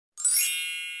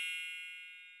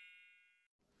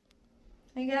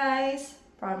Hey guys,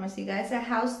 promised you guys a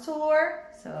house tour,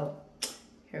 so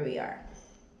here we are.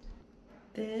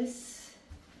 This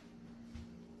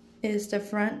is the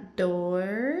front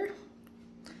door.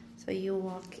 So you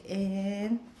walk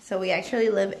in. So we actually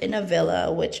live in a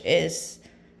villa, which is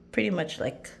pretty much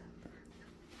like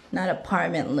not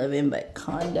apartment living, but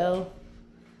condo,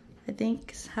 I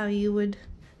think is how you would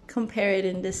compare it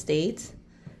in the States.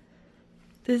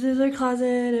 This is our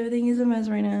closet. Everything is a mess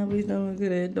right now. Please don't look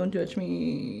at it. Don't judge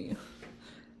me.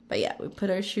 But yeah, we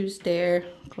put our shoes there.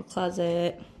 Little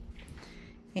closet.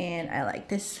 And I like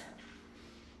this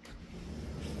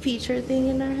feature thing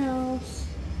in our house.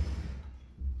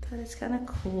 Thought it's kind of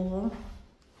cool.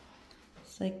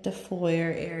 It's like the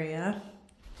foyer area.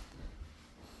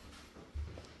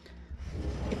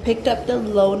 I picked up the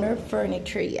loaner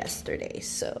furniture yesterday,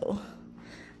 so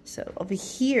over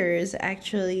here is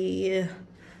actually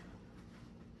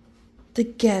the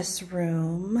guest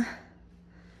room.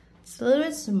 It's a little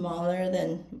bit smaller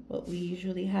than what we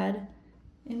usually had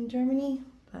in Germany,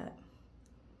 but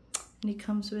it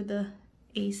comes with the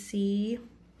AC.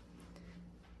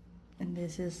 And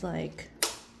this is like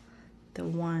the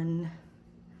one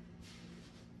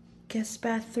guest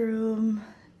bathroom.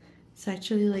 It's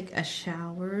actually like a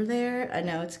shower there. I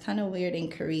know it's kind of weird in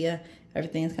Korea.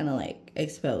 Everything's kind of like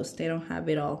exposed. They don't have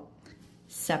it all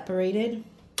separated.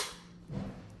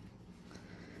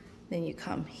 Then you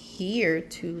come here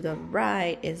to the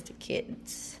right is the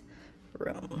kids'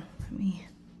 room. Let me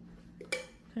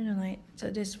turn the light. So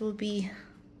this will be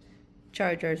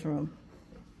Charger's room.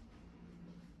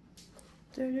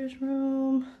 Charger's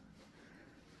room.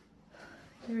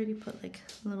 I already put like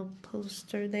a little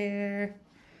poster there.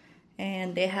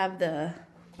 And they have the,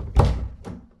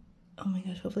 oh my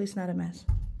gosh, hopefully it's not a mess.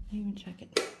 I didn't even check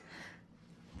it.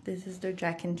 This is their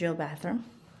Jack and Jill bathroom,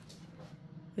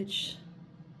 which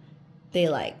they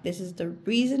like. This is the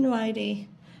reason why they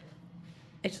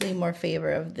actually more favor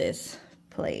of this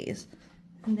place.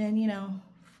 And then, you know,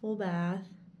 full bath.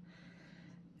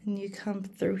 And you come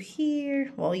through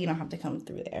here. Well, you don't have to come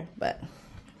through there, but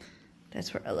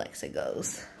that's where Alexa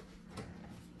goes.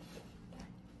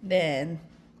 Then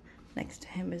next to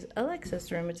him is Alexa's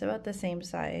room. It's about the same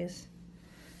size.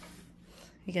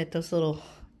 You get those little,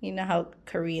 you know how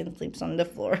Korean sleeps on the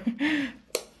floor.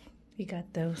 You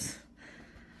got those.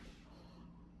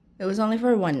 It was only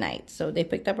for one night, so they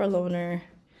picked up our loaner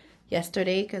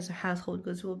yesterday because our household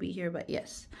goods will be here. But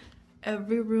yes,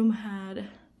 every room had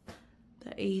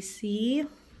the AC.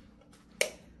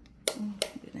 Oh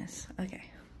goodness. Okay.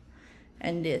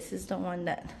 And this is the one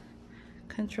that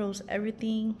controls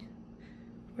everything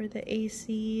for the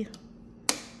AC.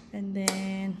 And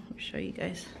then I'll show you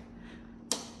guys.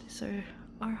 These are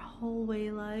our hallway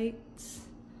lights.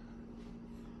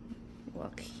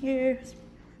 Walk here.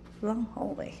 Long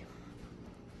hallway.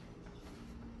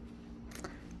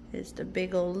 It's the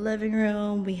big old living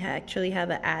room. We actually have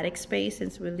an attic space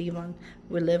since we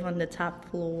live on the top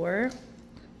floor.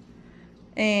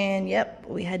 And yep,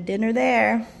 we had dinner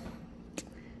there.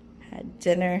 Had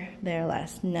dinner there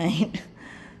last night.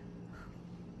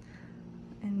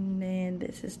 And then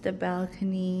this is the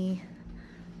balcony.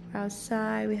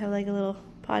 Outside we have like a little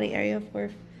potty area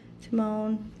for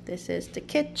Timon. This is the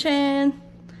kitchen.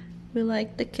 We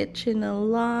like the kitchen a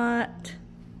lot.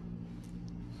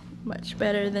 Much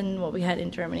better than what we had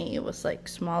in Germany. It was like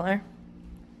smaller.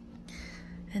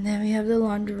 And then we have the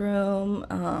laundry room.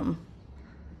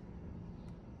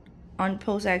 On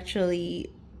post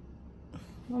actually,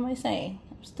 what am I saying?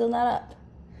 I'm still not up.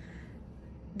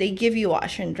 They give you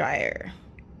washer and dryer,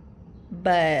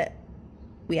 but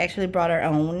we actually brought our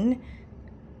own.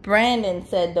 Brandon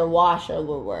said the washer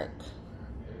will work.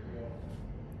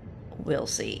 We'll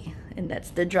see. And that's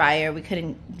the dryer. We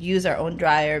couldn't use our own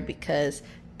dryer because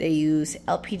they use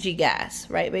LPG gas,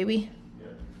 right baby? Yeah.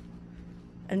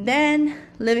 And then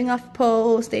living off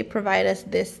post, they provide us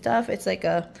this stuff. It's like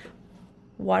a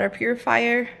water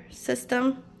purifier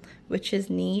system, which is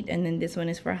neat. And then this one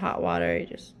is for hot water. You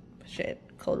just push it,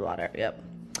 cold water, yep.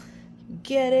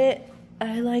 Get it.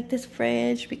 I like this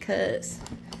fridge because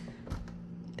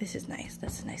this is nice.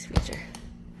 That's a nice feature.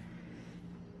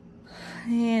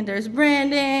 And there's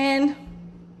Brandon.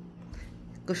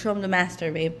 Go show him the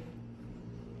master, babe.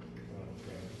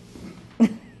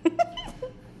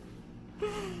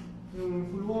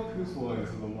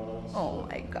 Oh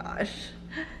my gosh.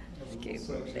 Escape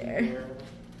there.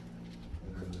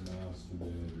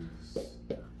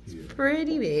 It's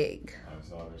pretty big.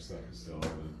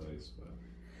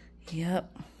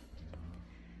 Yep.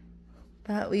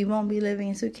 But we won't be living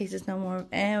in suitcases no more.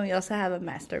 And we also have a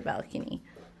master balcony.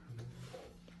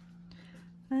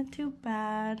 Not too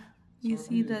bad. You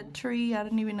see the tree? I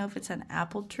don't even know if it's an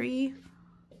apple tree.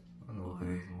 I don't know if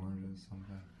it is oranges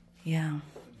sometimes. Yeah. You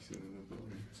see the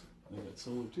buildings. They got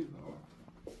solar too.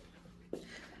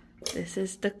 This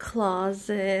is the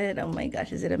closet. Oh my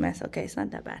gosh, is it a mess? Okay, it's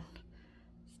not that bad.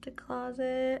 It's the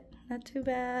closet. Not too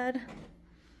bad.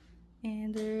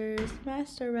 And there's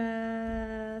master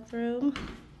bathroom.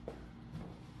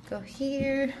 Go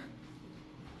here.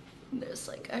 There's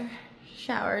like a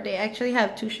shower. They actually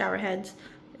have 2 shower heads.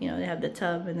 You know, they have the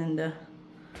tub and then the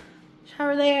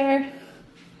shower there.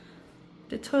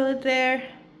 The toilet there.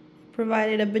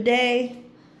 Provided a bidet.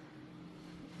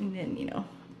 And then, you know,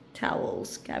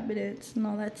 towels, cabinets, and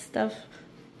all that stuff.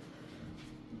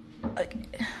 Okay.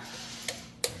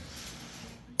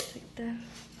 Take that.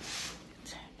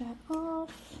 Turn that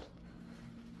off.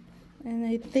 And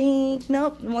I think,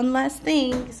 nope, one last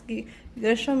thing. You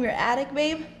gonna show me your attic,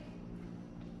 babe?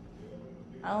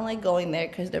 I don't like going there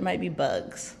because there might be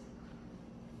bugs.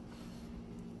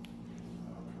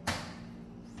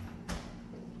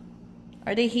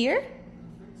 Are they here?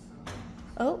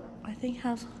 Oh, I think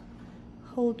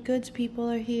household goods people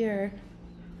are here.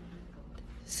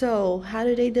 So, how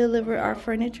do they deliver our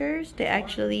furnitures? They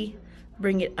actually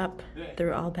bring it up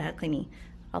through all balcony.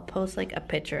 I'll post like a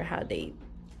picture how they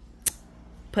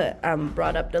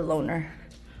brought up the loaner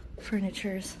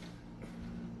furnitures.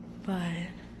 But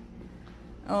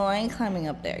oh, I ain't climbing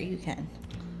up there. You can.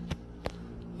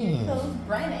 Here goes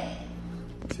Brennan.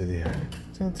 To the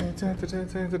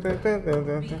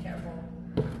Be careful.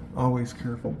 Always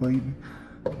careful, baby.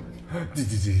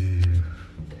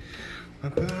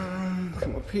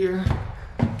 Come up here.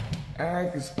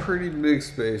 Attic is pretty big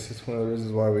space. That's one of the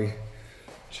reasons why we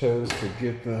chose to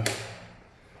get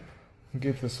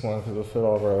this one, because it'll fit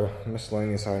all of our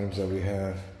miscellaneous items that we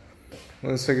have.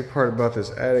 Well, the second part about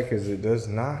this attic is it does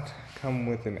not come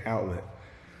with an outlet.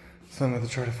 So I'm going to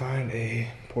try to find a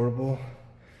portable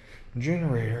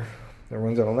generator that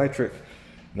runs on electric,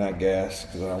 not gas,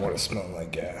 because I don't want it to smell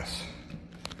like gas.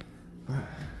 But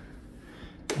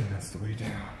and that's the way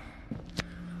down.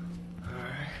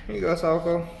 Alright, here you go,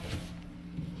 Salko.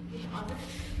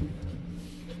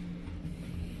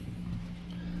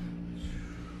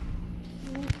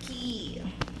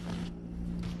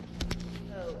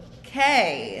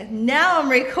 Okay, now I'm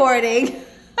recording.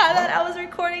 I thought I was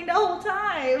recording the whole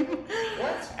time.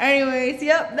 What? Anyways,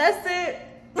 yep, that's it.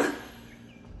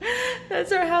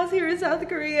 That's our house here in South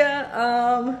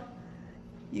Korea.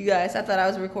 You guys, I thought I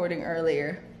was recording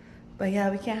earlier. But yeah,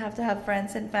 we can't have to have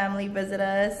friends and family visit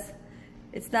us.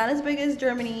 It's not as big as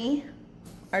Germany,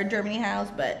 our Germany house,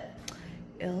 but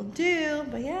it'll do.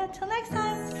 But yeah, till next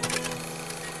time.